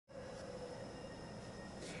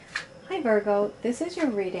Hi Virgo, this is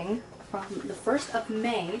your reading from the 1st of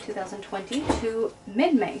May 2020 to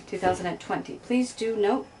mid-May 2020. Please do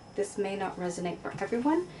note this may not resonate for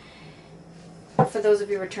everyone. For those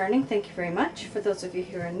of you returning, thank you very much. For those of you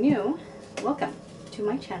who are new, welcome to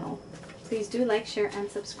my channel. Please do like, share, and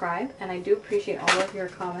subscribe, and I do appreciate all of your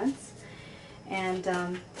comments and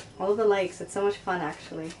all of the likes. It's so much fun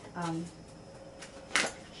actually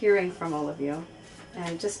hearing from all of you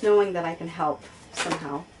and just knowing that I can help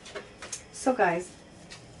somehow. So guys,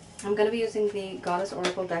 I'm going to be using the Goddess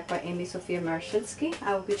Oracle deck by Amy Sophia Marashinsky.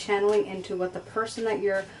 I will be channeling into what the person that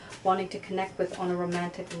you're wanting to connect with on a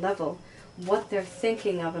romantic level, what they're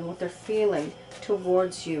thinking of and what they're feeling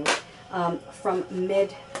towards you from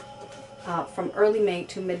early May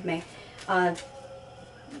to mid-May.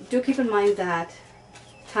 Do keep in mind that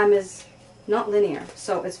time is not linear,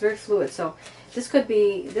 so it's very fluid. So this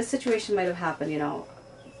situation might have happened, you know,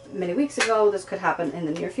 many weeks ago. This could happen in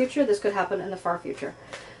the near future. This could happen in the far future.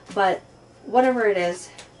 But whatever it is,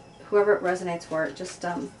 whoever it resonates for, just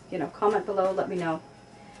you know, comment below. Let me know.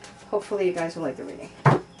 Hopefully you guys will like the reading.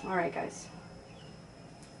 All right, guys.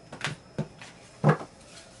 Let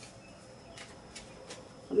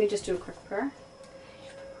me just do a quick prayer.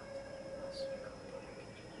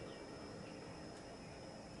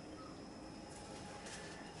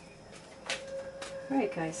 All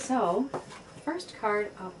right, guys. So first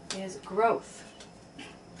card up is growth.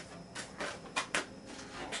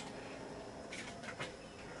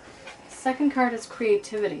 Second card is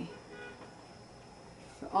creativity.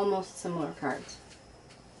 They're almost similar cards.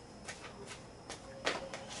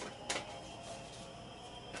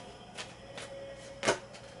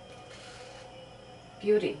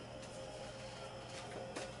 Beauty.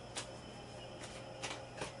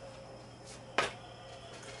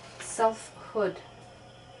 Selfhood.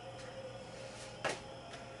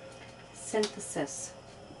 Synthesis.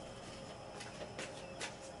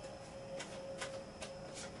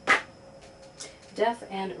 Death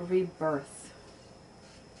and rebirth.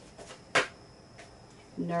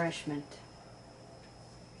 Nourishment.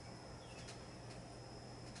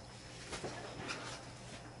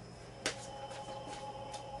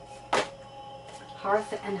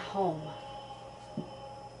 Hearth and home.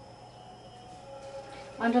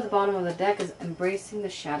 Under the bottom of the deck is embracing the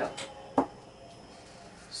shadow.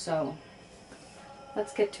 So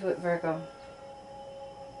let's get to it, Virgo.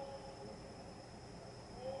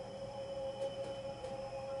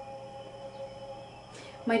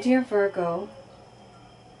 My dear Virgo,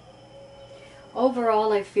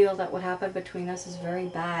 overall I feel that what happened between us is very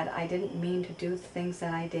bad. I didn't mean to do the things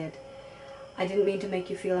that I did. I didn't mean to make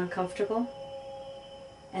you feel uncomfortable.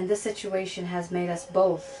 And this situation has made us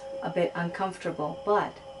both a bit uncomfortable.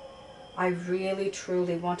 But I really,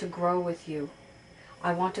 truly want to grow with you.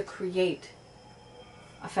 I want to create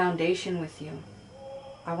a foundation with you.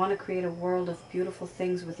 I want to create a world of beautiful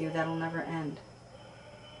things with you that'll never end.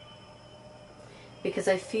 Because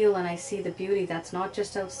I feel and I see the beauty that's not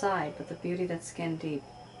just outside, but the beauty that's skin deep,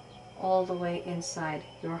 all the way inside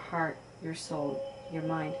your heart, your soul, your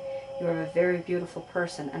mind. You are a very beautiful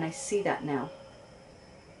person, and I see that now.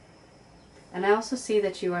 And I also see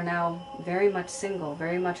that you are now very much single,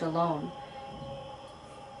 very much alone.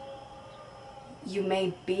 You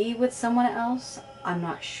may be with someone else, I'm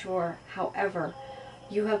not sure. However,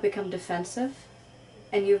 you have become defensive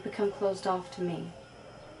and you've become closed off to me.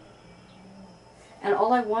 And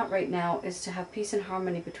all I want right now is to have peace and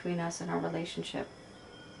harmony between us and our relationship.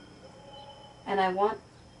 And I want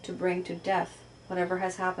to bring to death whatever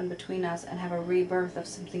has happened between us and have a rebirth of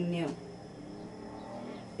something new.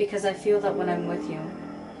 Because I feel that when I'm with you,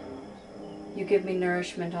 you give me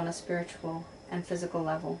nourishment on a spiritual and physical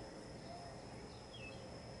level.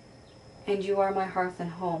 And you are my hearth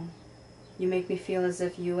and home. You make me feel as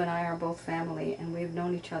if you and I are both family and we've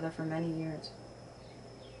known each other for many years.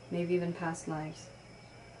 Maybe even past lives.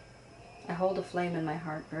 I hold a flame in my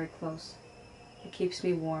heart very close. It keeps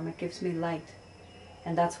me warm, it gives me light.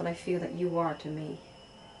 And that's what I feel that you are to me.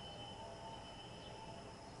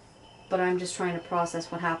 But I'm just trying to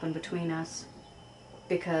process what happened between us,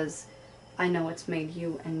 because I know it's made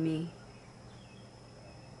you and me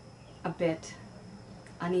a bit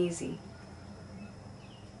uneasy.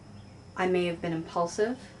 I may have been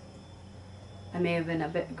impulsive. I may have been a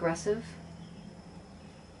bit aggressive.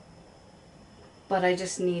 But I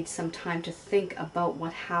just need some time to think about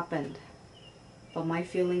what happened. But my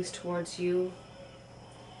feelings towards you,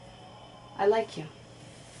 I like you.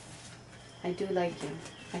 I do like you.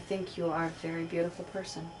 I think you are a very beautiful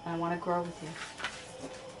person. I want to grow with you.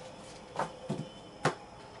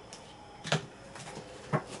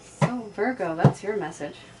 So Virgo, that's your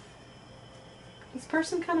message. This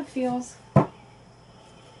person kind of feels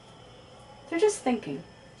they're just thinking.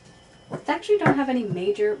 They actually don't have any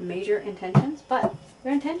major intentions, but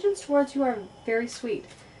their intentions towards you are very sweet.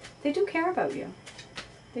 They do care about you.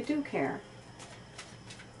 They do care.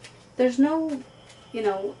 There's no, you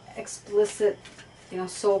know, explicit, you know,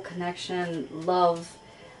 soul connection, love,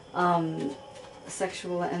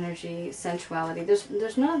 sexual energy, sensuality.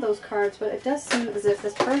 There's none of those cards, but it does seem as if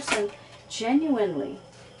this person genuinely,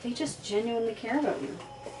 they just genuinely care about you.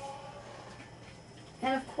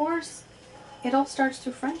 And of course, it all starts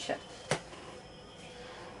through friendship.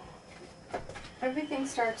 Everything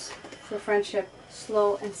starts through friendship,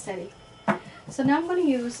 slow and steady. So now I'm going to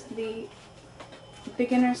use the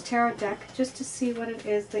Beginner's Tarot deck just to see what it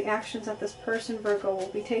is, the actions that this person, Virgo, will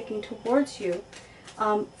be taking towards you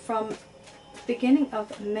from beginning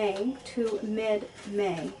of May to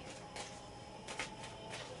mid-May.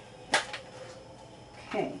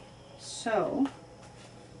 Okay, so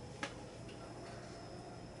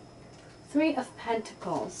Three of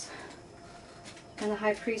Pentacles and the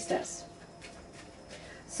High Priestess.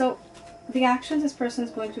 So the actions this person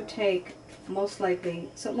is going to take, most likely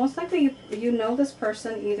you know this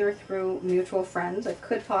person either through mutual friends. It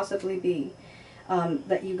could possibly be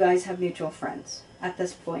that you guys have mutual friends at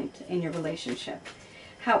this point in your relationship.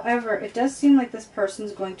 However, it does seem like this person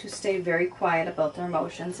is going to stay very quiet about their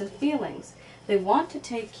emotions and feelings. They want to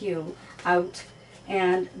take you out,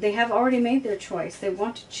 and they have already made their choice. They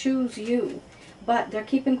want to choose you, but they're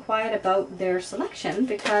keeping quiet about their selection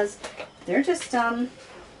because they're just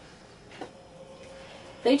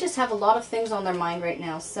they just have a lot of things on their mind right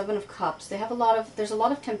now. Seven of Cups. There's a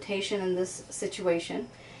lot of temptation in this situation.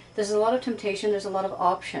 There's a lot of temptation. There's a lot of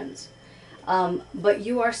options. But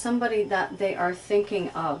you are somebody that they are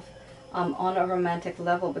thinking of on a romantic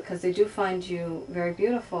level because they do find you very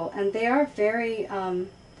beautiful. And they are very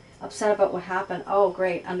upset about what happened. Oh,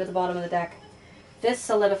 great. Under the bottom of the deck. This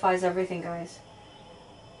solidifies everything, guys.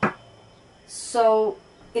 So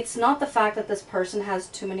it's not the fact that this person has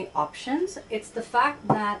too many options. It's the fact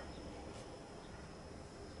that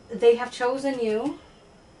they have chosen you,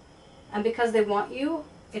 and because they want you,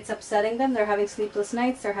 it's upsetting them. They're having sleepless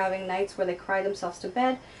nights. They're having nights where they cry themselves to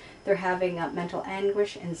bed. They're having mental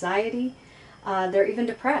anguish, anxiety. They're even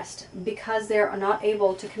depressed because they're not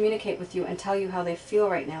able to communicate with you and tell you how they feel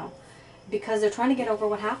right now because they're trying to get over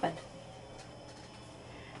what happened.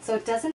 So it doesn't